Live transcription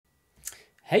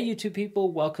Hey YouTube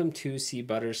people, welcome to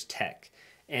CButters Tech.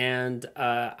 And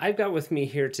I've got with me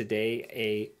here today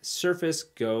a Surface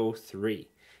Go 3.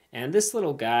 And this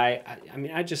little guy,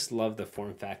 I just love the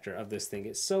form factor of this thing.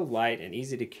 It's so light and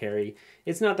easy to carry.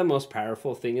 It's not the most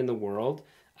powerful thing in the world,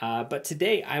 but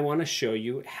today I want to show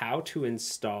you how to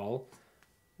install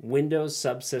Windows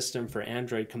subsystem for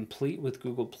Android complete with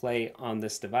Google Play on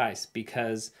this device,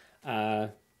 because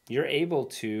you're able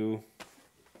to,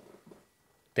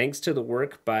 thanks to the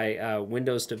work by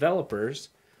Windows developers,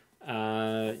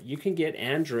 you can get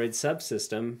Android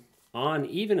subsystem on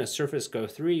even a Surface Go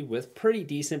 3 with pretty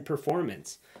decent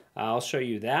performance. I'll show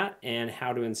you that and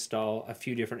how to install a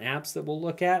few different apps that we'll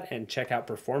look at and check out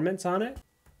performance on it.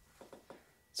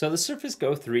 So the Surface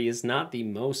Go 3 is not the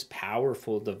most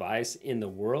powerful device in the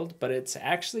world, but it's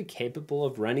actually capable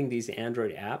of running these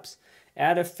Android apps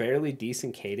at a fairly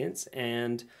decent cadence,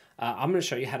 and I'm going to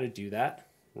show you how to do that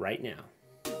right now.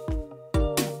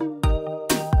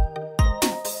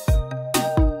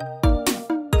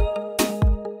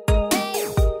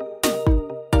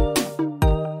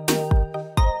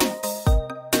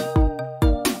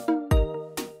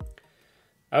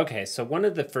 Okay, so one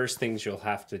of the first things you'll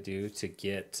have to do to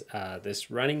get this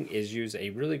running is use a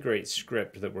really great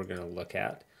script that we're going to look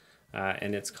at,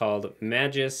 and it's called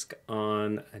Magisk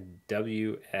on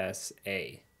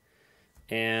WSA.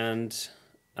 And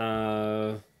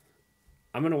I'm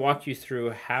going to walk you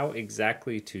through how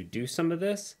exactly to do some of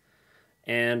this,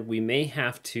 and we may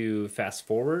have to fast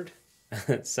forward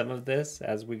some of this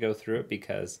as we go through it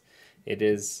because it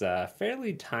is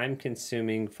fairly time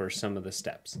consuming for some of the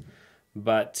steps.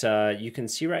 But you can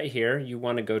see right here, you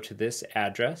want to go to this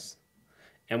address.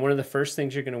 And one of the first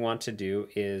things you're going to want to do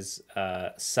is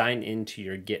sign into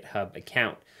your GitHub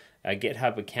account. A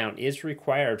GitHub account is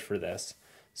required for this.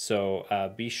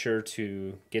 So be sure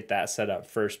to get that set up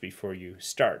first before you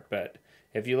start. But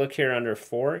if you look here under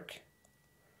fork,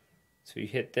 so you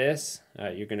hit this,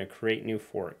 you're going to create new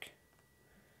fork.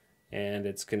 And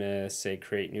it's going to say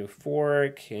create new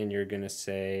fork, and you're going to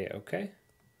say okay.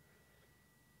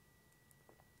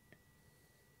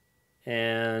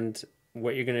 And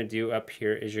what you're going to do up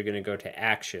here is you're going to go to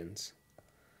Actions.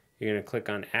 You're going to click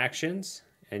on Actions,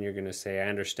 and you're going to say, I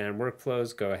understand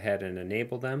workflows. Go ahead and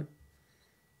enable them.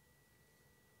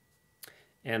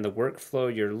 And the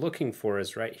workflow you're looking for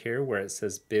is right here where it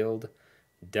says Build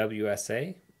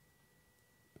WSA.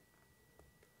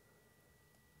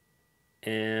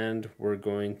 And we're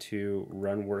going to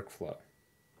run workflow.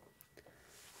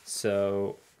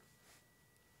 So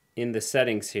in the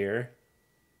settings here,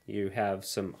 you have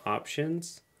some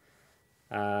options.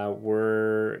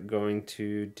 We're going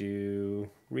to do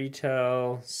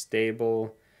retail,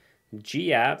 stable,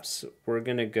 GApps. We're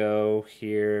going to go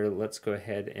here. Let's go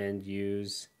ahead and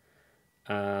use,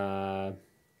 let's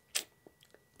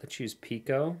use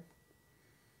Pico.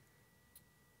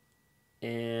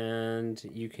 And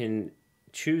you can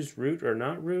choose root or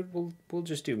not root. We'll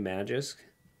just do Magisk.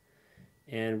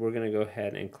 And we're going to go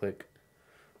ahead and click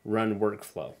Run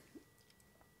Workflow.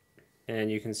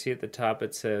 And you can see at the top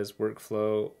it says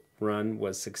workflow run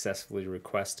was successfully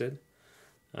requested.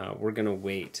 We're going to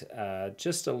wait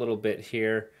just a little bit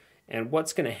here. And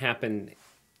what's going to happen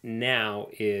now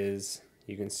is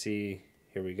you can see,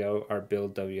 here we go, our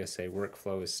build WSA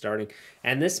workflow is starting.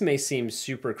 And this may seem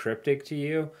super cryptic to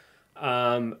you.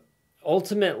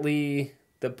 Ultimately,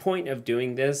 the point of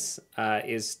doing this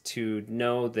is to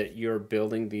know that you're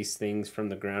building these things from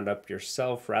the ground up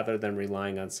yourself rather than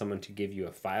relying on someone to give you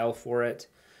a file for it,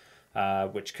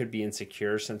 which could be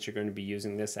insecure since you're going to be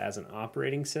using this as an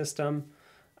operating system.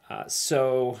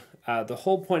 So the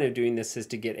whole point of doing this is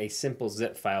to get a simple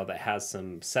zip file that has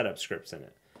some setup scripts in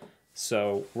it.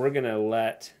 So we're going to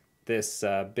let this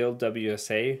build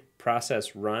WSA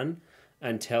process run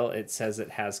until it says it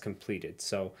has completed.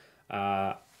 So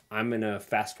I'm going to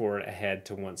fast forward ahead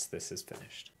to once this is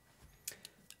finished.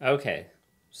 Okay,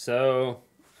 so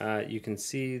you can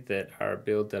see that our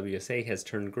build WSA has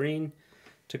turned green.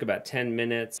 Took about 10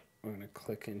 minutes. I'm going to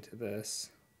click into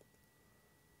this.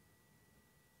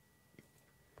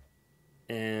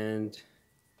 And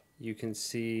you can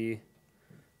see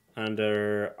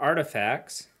under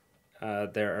artifacts,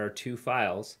 there are two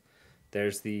files.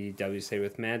 There's the WSA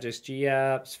with Magisk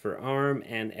GApps for ARM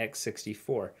and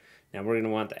x64. Now we're going to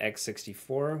want the x64.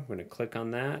 We're going to click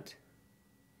on that.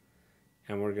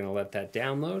 And we're going to let that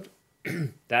download.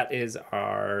 That is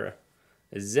our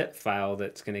zip file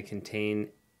that's going to contain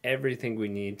everything we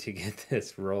need to get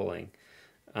this rolling.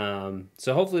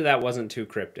 So hopefully that wasn't too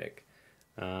cryptic.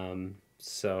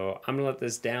 So I'm going to let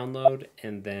this download,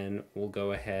 and then we'll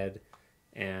go ahead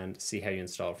and see how you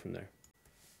install it from there.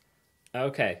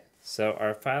 Okay, So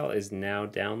our file is now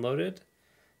downloaded,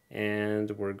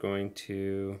 and we're going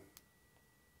to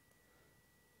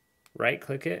right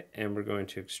click it and we're going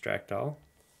to extract all.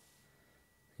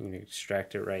 You can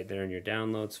extract it right there in your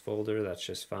downloads folder, that's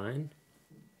just fine.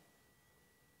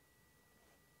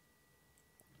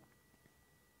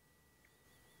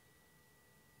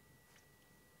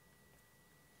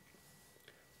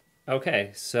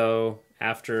 Okay, so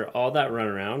after all that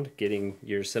runaround, getting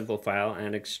your simple file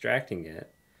and extracting it,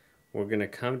 we're going to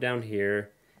come down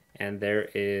here and there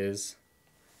is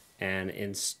an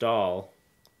install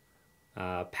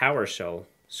PowerShell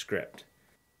script.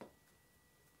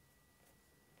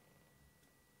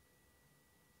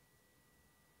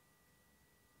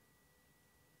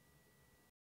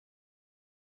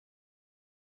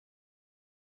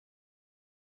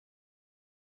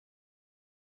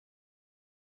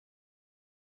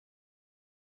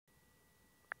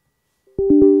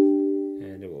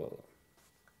 And it will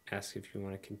ask if you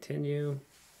want to continue.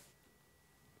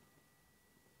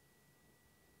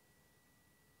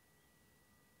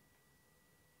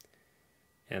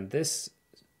 And this,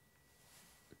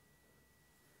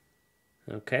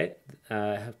 okay,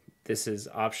 this is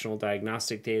optional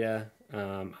diagnostic data.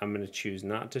 I'm going to choose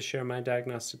not to share my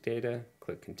diagnostic data.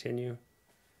 Click continue.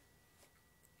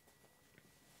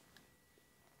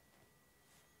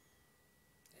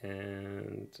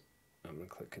 And I'm going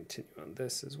to click continue on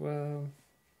this as well.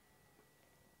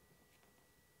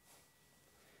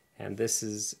 And this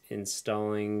is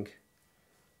installing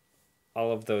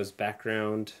all of those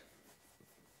background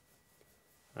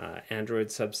Android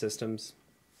subsystems.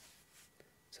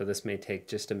 So this may take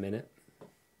just a minute.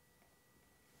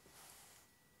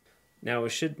 Now we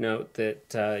should note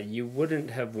that you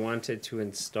wouldn't have wanted to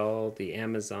install the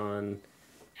Amazon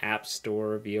App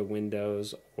Store via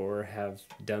Windows or have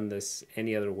done this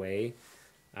any other way.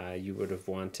 You would have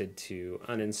wanted to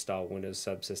uninstall Windows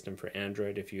Subsystem for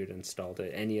Android if you had installed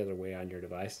it any other way on your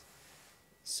device.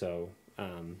 So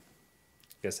I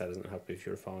guess that doesn't help if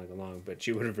you were following along, but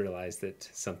you would have realized that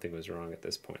something was wrong at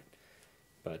this point.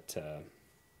 But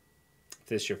if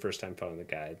this is your first time following the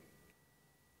guide,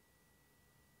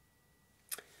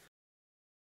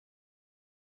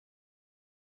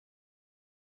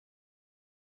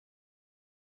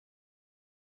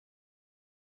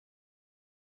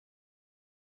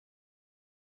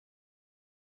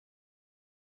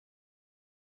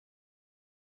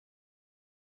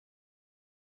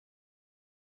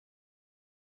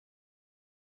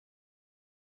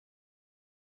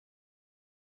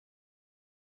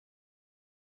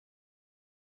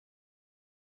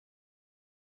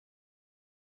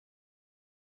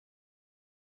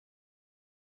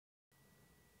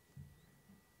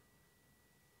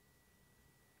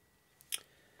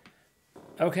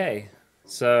 okay,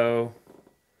 so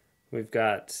we've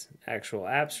got actual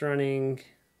apps running.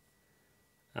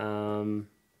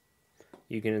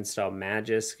 You can install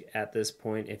Magisk at this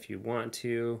point if you want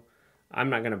to.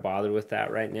 I'm not going to bother with that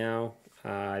right now.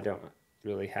 I don't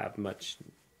really have much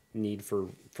need for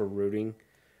rooting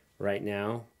right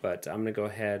now, but I'm going to go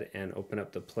ahead and open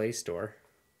up the Play Store.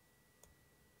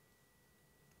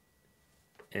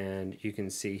 And you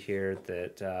can see here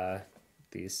that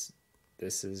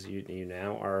this is you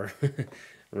now are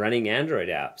running Android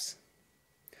apps.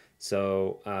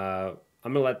 So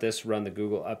I'm gonna let this run the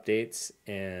Google updates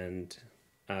and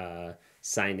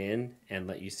sign in and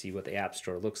let you see what the App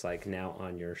Store looks like now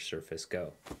on your Surface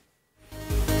Go.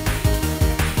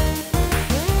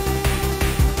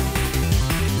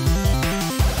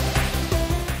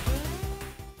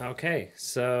 Okay,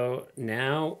 so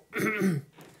now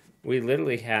we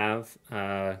literally have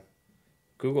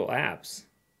Google Apps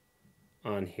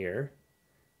on here,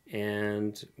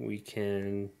 and we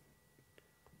can,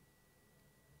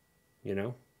 you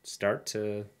know, start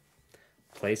to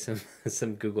play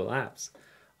some Google Apps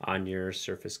on your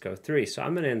Surface Go 3. So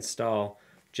I'm going to install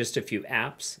just a few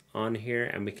apps on here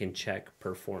and we can check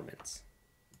performance.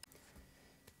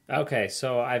 Okay,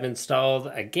 so I've installed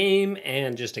a game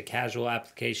and just a casual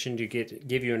application to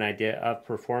give you an idea of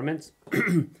performance.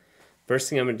 First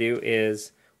thing I'm going to do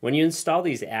is when you install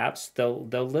these apps,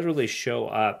 they'll literally show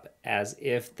up as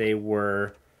if they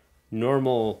were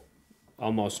normal,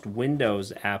 almost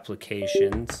Windows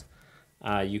applications.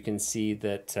 You can see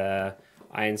that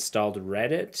I installed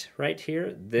Reddit right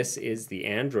here. This is the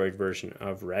Android version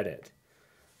of Reddit,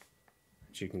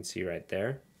 which you can see right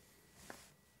there.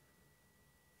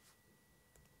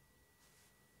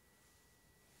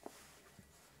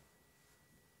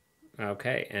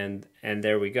 Okay, and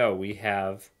there we go. We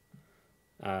have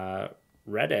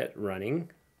Reddit running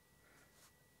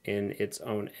in its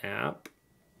own app.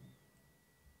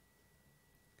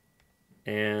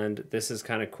 And this is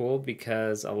kind of cool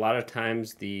because a lot of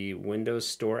times the Windows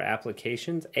Store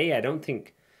applications, I don't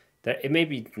think that, it may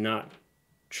be not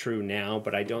true now,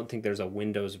 but I don't think there's a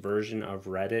Windows version of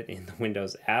Reddit in the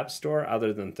Windows App Store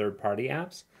other than third-party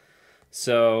apps.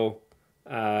 So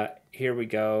here we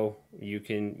go. You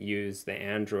can use the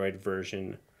Android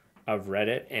version of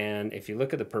Reddit, and if you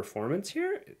look at the performance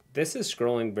here, this is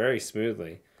scrolling very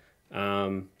smoothly.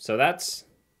 So that's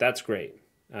great.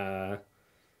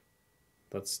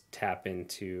 Let's tap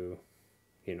into,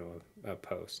 a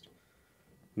post.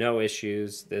 No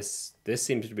issues. This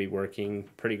seems to be working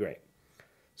pretty great.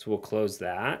 So we'll close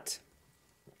that.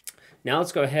 Now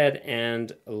let's go ahead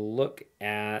and look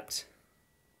at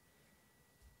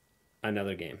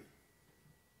another game.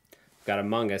 We've got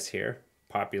Among Us here,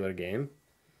 popular game.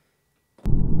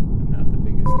 I'm not the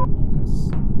biggest Among Us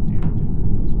dude who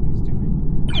knows what he's doing.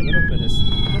 A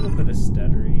little bit of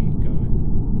stuttery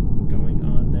going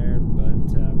on there, but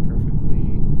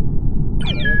perfectly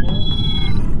playable.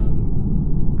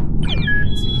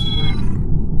 And seems to work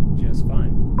just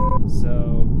fine.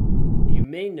 So you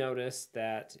may notice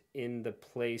that in the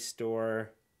Play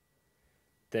Store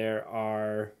there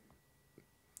are,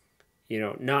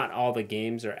 not all the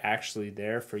games are actually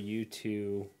there for you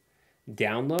to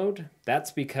download.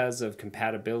 That's because of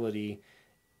compatibility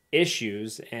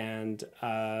issues, and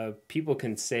people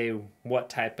can say what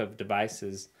type of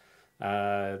devices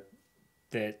that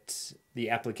the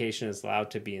application is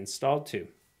allowed to be installed to.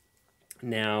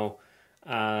 Now,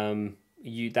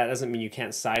 that doesn't mean you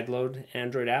can't sideload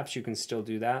Android apps. You can still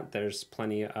do that. There's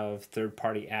plenty of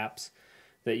third-party apps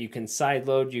that you can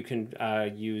sideload. You can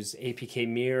use APK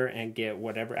Mirror and get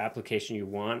whatever application you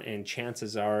want, and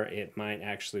chances are it might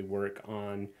actually work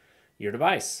on your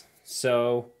device.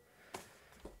 So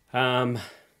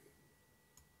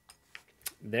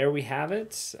there we have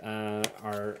it,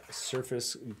 our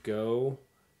Surface Go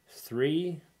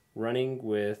 3 running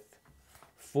with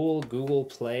full Google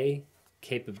Play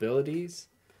capabilities.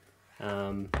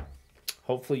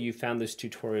 Hopefully you found this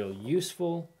tutorial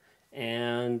useful,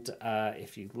 and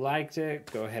if you liked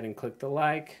it, go ahead and click the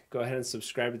like. Go ahead and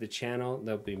subscribe to the channel.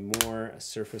 There'll be more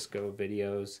Surface Go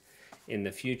videos in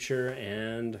the future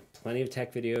and plenty of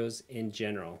tech videos in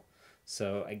general.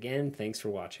 So again, thanks for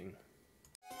watching.